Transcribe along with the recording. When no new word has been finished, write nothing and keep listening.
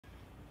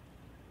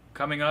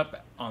Coming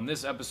up on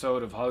this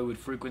episode of Hollywood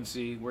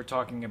Frequency, we're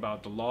talking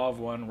about the Law of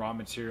One raw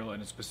material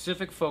and a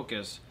specific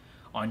focus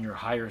on your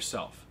higher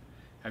self.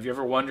 Have you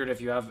ever wondered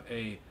if you have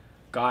a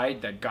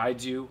guide that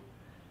guides you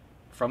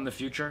from the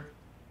future?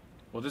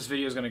 Well, this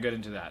video is going to get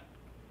into that.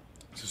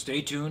 So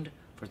stay tuned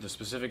for the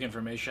specific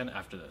information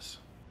after this.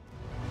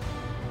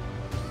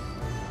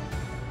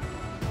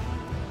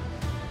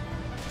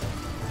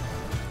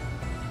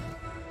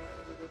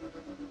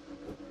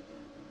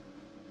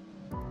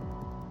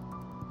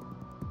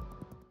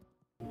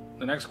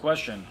 The next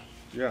question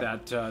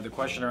that the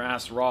questioner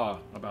asked Ra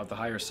about the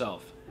higher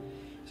self.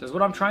 He says,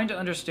 what I'm trying to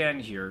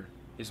understand here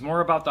is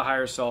more about the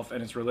higher self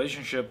and its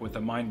relationship with the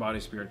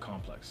mind-body-spirit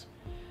complex.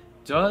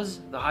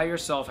 Does the higher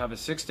self have a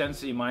sixth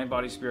density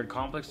mind-body-spirit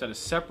complex that is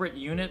a separate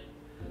unit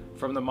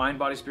from the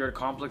mind-body-spirit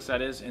complex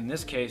that is, in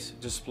this case,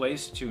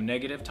 displaced to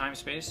negative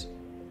time-space?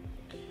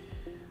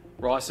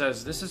 Ra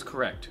says, this is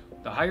correct.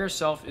 The higher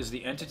self is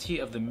the entity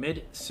of the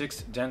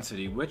mid-sixth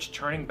density, which,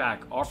 turning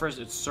back, offers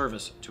its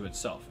service to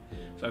itself.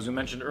 So as we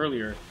mentioned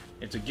earlier,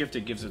 it's a gift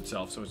it gives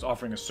itself, so it's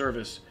offering a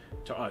service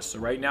to us. So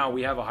right now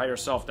we have a higher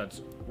self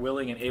that's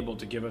willing and able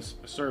to give us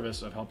a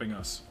service of helping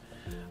us.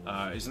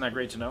 Isn't that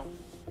great to know?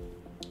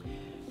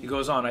 He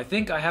goes on,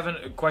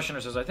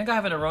 questioner says, I think I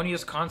have an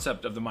erroneous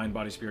concept of the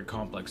mind-body-spirit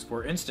complex.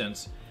 For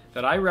instance,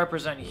 that I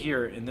represent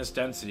here in this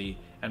density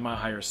and my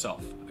higher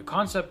self. The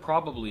concept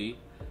probably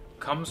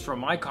comes from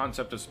my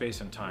concept of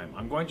space and time.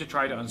 I'm going to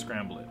try to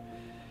unscramble it.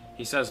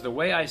 He says, the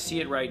way I see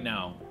it right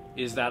now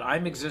is that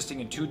I'm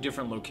existing in two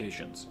different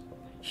locations.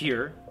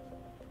 Here,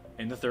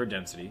 in the third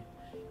density,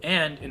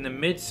 and in the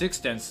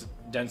mid-sixth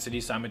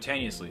density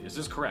simultaneously. Is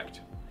this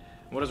correct?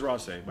 What does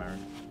Ross say,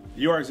 Byron?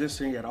 You are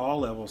existing at all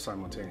levels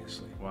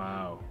simultaneously.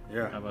 Wow.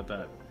 Yeah. How about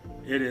that?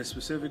 It is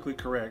specifically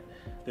correct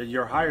that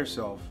your higher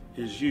self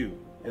is you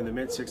in the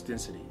mid-sixth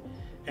density.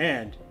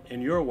 And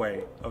in your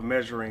way of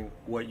measuring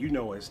what you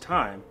know as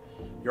time,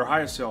 your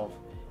higher self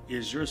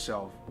is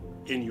yourself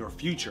in your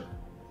future.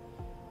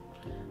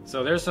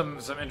 So there's some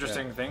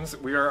interesting things.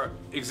 We are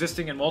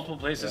existing in multiple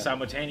places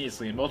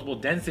simultaneously, in multiple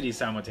densities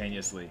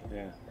simultaneously.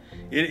 Yeah.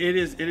 It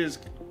is.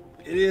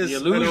 The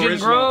illusion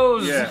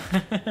grows. Yeah.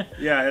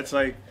 Yeah. It's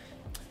like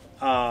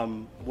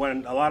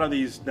when a lot of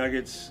these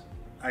nuggets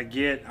I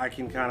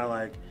can kind of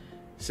like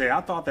say,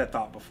 I thought that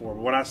thought before.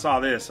 But when I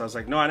saw this, I was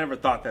like, no, I never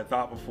thought that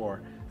thought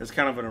before. It's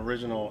kind of an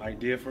original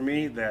idea for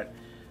me that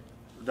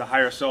the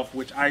higher self,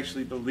 which I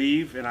actually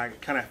believe, and I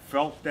kind of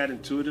felt that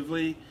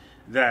intuitively,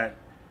 that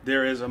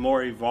there is a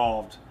more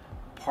evolved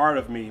part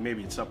of me.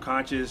 Maybe it's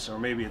subconscious, or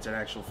maybe it's an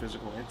actual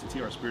physical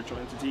entity or a spiritual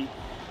entity.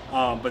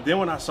 But then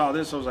when I saw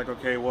this, I was like,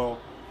 okay, well,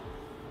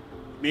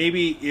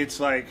 maybe it's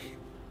like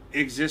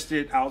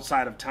existed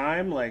outside of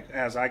time. Like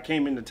as I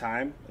came into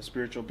time, a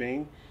spiritual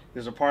being,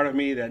 there's a part of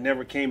me that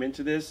never came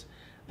into this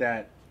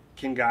that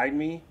can guide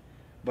me.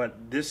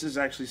 But this is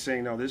actually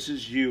saying, no, this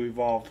is you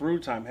evolved through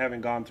time, having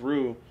gone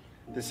through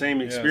the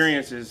same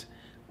experiences,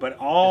 but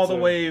all the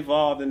way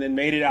evolved and then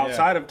made it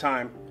outside of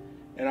time,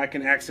 and I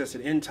can access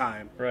it in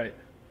time. Right.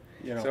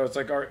 You know. So it's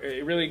like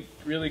it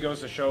really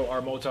goes to show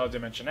our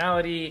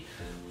multidimensionality.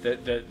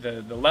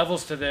 The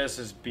levels to this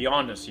is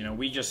beyond us. You know,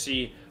 we just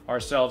see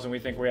ourselves and we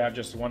think we have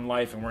just one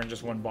life and we're in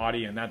just one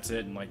body and that's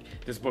it. And like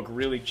this book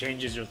really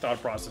changes your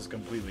thought process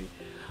completely.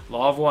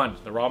 Law of One,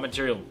 the raw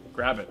material.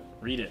 Grab it,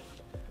 read it,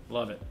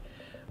 love it.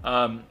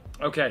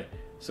 Okay,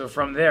 so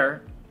from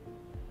there,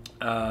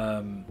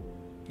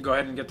 go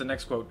ahead and get the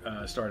next quote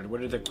started. What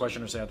did the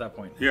questioner say at that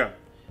point? Yeah.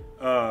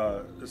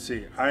 Let's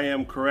see. I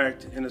am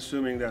correct in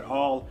assuming that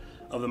all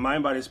of the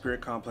mind-body-spirit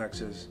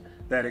complexes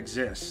that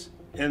exist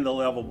in the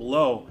level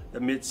below the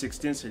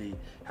mid-sixth density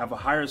have a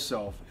higher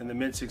self in the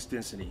mid-sixth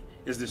density.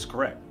 Is this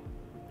correct?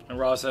 And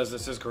Ra says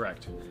this is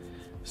correct.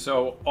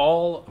 So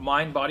all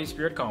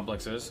mind-body-spirit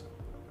complexes,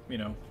 you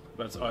know,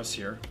 that's us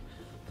here,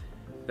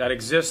 that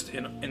exist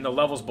in the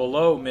levels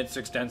below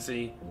mid-sixth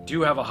density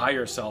do have a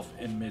higher self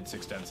in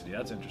mid-sixth density.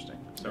 That's interesting.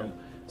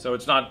 So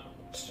it's not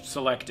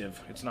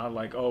selective. It's not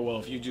like, oh, well,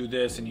 if you do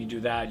this and you do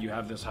that, you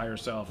have this higher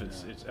self.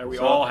 We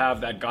all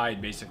have that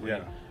guide basically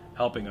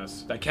helping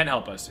us, that can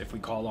help us if we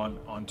call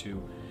onto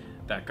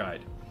that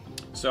guide.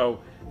 So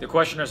the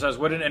questioner says,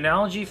 would an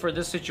analogy for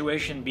this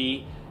situation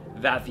be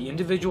that the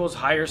individual's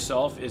higher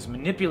self is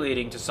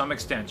manipulating to some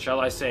extent, shall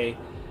I say,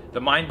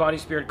 the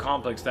mind-body-spirit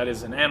complex that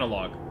is an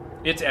analog?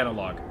 It's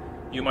analog,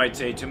 you might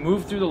say, to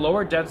move through the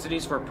lower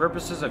densities for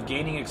purposes of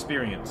gaining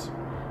experience,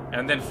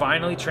 and then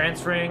finally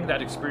transferring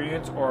that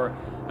experience or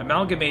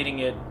amalgamating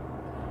it,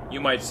 you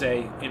might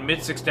say, in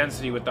mid-sixth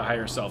density with the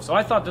higher self. So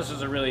I thought this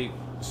was a really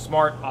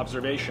smart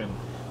observation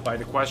by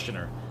the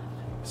questioner,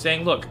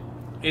 saying, look,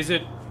 is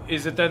it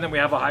then that we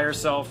have a higher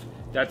self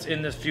that's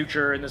in this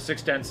future, in the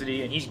sixth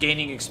density, and he's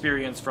gaining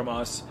experience from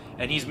us,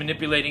 and he's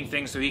manipulating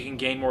things so he can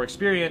gain more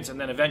experience, and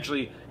then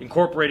eventually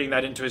incorporating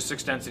that into his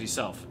sixth density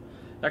self?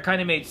 That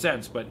kind of made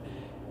sense, but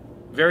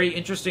very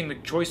interesting, the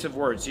choice of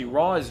words. See,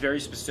 Ra is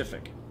very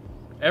specific.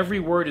 Every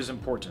word is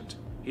important.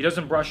 He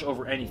doesn't brush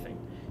over anything.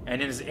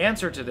 And in his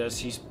answer to this,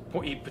 he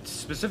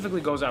specifically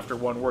goes after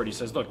one word. He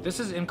says, look, this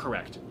is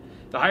incorrect.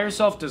 The higher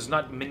self does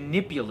not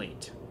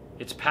manipulate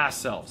its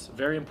past selves.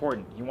 Very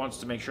important. He wants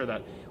to make sure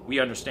that we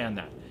understand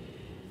that.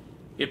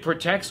 It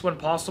protects when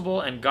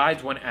possible and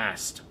guides when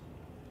asked.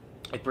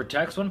 It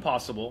protects when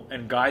possible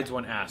and guides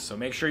when asked. So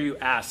make sure you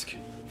ask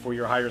for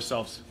your higher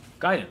self's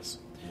guidance.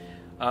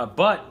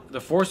 But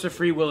the force of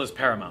free will is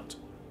paramount.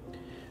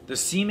 The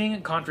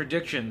seeming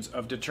contradictions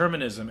of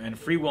determinism and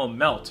free will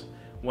melt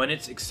when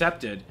it's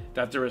accepted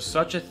that there is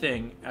such a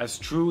thing as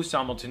true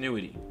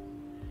simultaneity.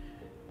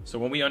 So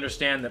when we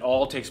understand that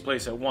all takes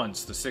place at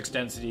once, the sixth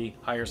density,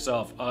 higher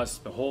self, us,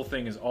 the whole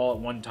thing is all at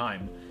one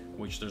time,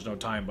 which there's no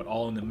time, but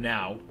all in the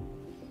now,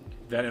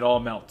 then it all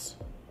melts.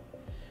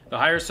 The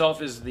higher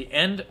self is the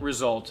end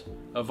result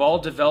of all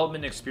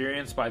development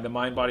experienced by the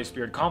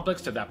mind-body-spirit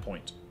complex to that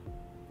point.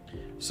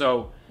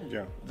 So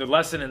the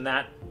lesson in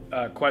that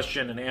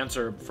question and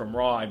answer from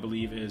Ra, I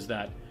believe, is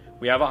that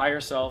we have a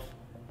higher self.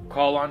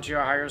 Call onto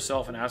your higher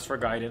self and ask for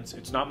guidance.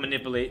 It's not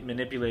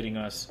manipulating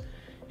us.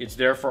 It's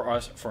there for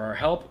us, for our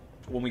help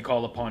when we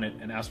call upon it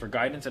and ask for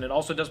guidance, and it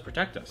also does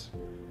protect us.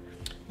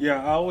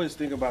 Yeah, I always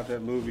think about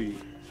that movie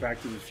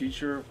Back to the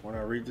Future when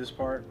I read this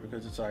part,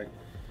 because it's like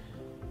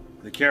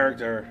the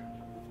character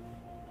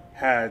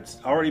had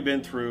already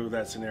been through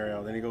that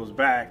scenario. Then he goes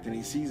back, then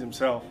he sees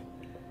himself.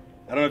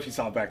 I don't know if you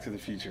saw Back to the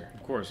Future.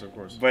 Of course.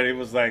 But it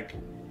was like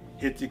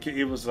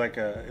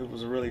it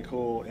was a really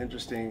cool,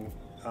 interesting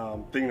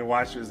thing to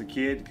watch as a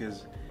kid,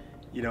 because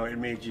it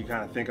made you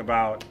kind of think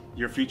about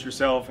your future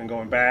self and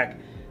going back.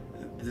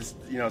 This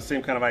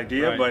same kind of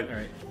idea,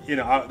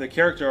 right. The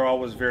character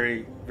always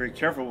very, very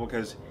careful,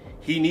 because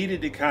he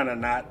needed to kind of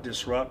not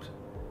disrupt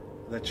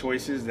the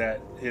choices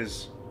that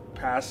his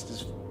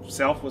past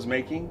self was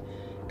making,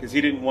 because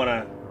he didn't want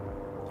to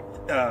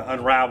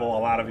unravel a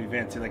lot of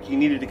events. Like, he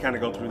needed to kind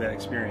of go through that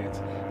experience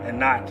and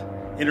not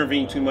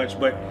intervene too much.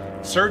 But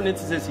certain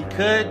instances he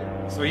could.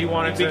 So he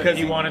wanted to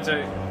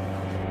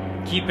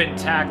keep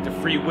intact the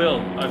free will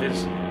of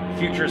his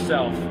future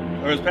self,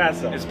 or his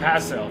past self. His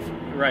past self,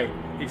 right?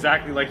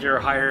 Exactly like your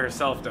higher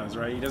self does,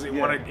 right? He doesn't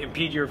want to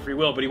impede your free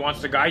will, but he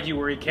wants to guide you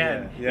where he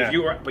can.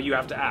 But you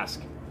have to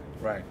ask.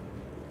 Right.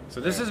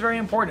 So this is very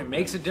important. It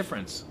makes a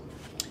difference.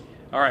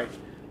 All right,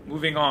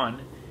 moving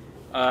on.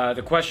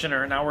 The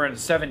questioner, now we're in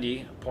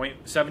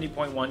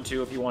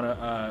 70.12. If you want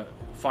to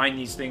find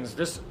these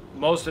things,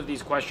 most of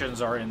these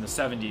questions are in the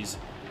 70s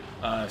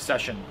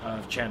session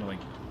of channeling,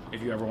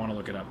 if you ever want to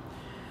look it up.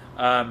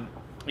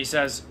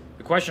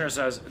 The questioner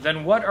says,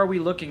 then what are we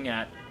looking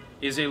at?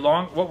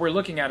 What we're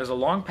looking at is a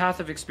long path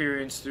of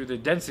experience through the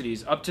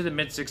densities up to the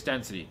mid-sixth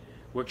density,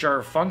 which are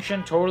a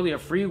function totally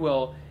of free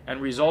will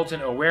and result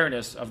in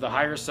awareness of the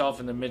higher self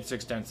in the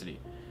mid-sixth density.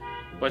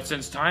 But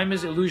since time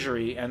is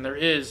illusory and there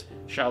is,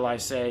 shall I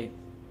say,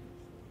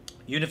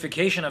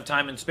 unification of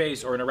time and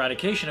space, or an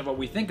eradication of what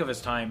we think of as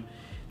time,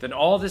 then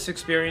all this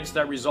experience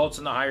that results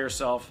in the higher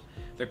self,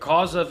 the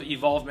cause of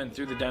evolvement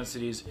through the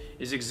densities,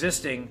 is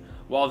existing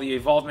while the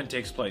evolvement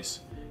takes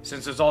place.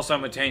 Since it's all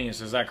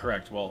simultaneous, is that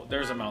correct? Well,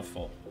 there's a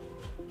mouthful.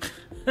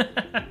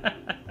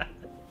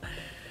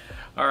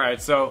 All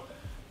right, so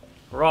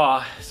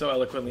Ra so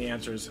eloquently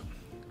answers,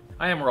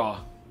 I am Ra.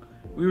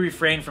 We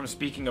refrain from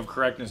speaking of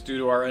correctness due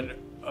to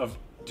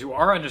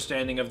our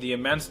understanding of the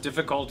immense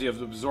difficulty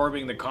of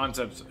absorbing the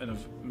concepts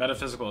of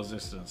metaphysical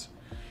existence.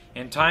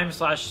 In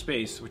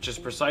time/space, which is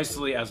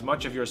precisely as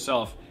much of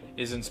yourself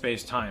is in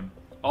space-time,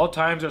 all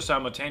times are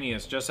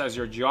simultaneous, just as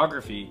your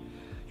geography,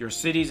 your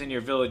cities and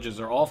your villages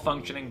are all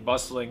functioning,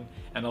 bustling,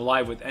 and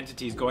alive with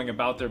entities going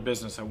about their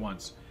business at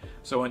once.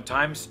 So it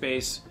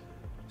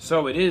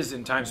is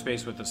in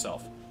time-space with the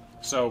self.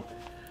 So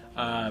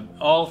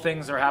all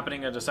things are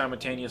happening at a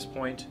simultaneous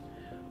point.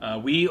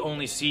 We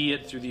only see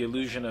it through the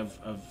illusion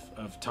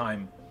of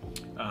time.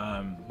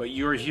 But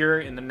you're here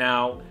in the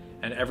now,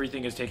 and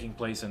everything is taking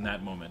place in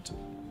that moment.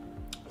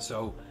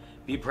 So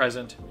be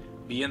present,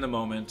 be in the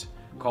moment,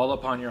 call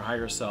upon your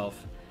higher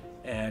self,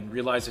 and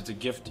realize it's a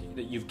gift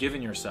that you've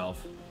given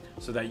yourself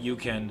so that you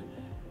can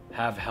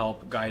have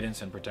help,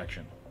 guidance, and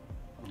protection.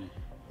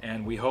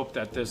 And we hope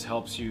that this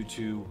helps you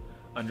to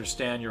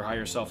understand your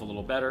higher self a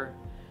little better,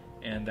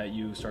 and that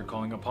you start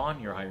calling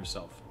upon your higher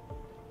self.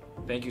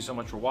 Thank you so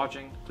much for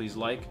watching. Please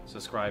like,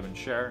 subscribe, and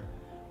share.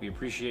 We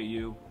appreciate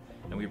you,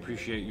 and we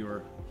appreciate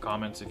your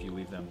comments if you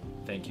leave them.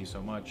 Thank you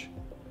so much.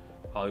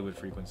 Hollywood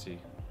Frequency,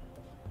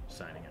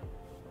 signing out.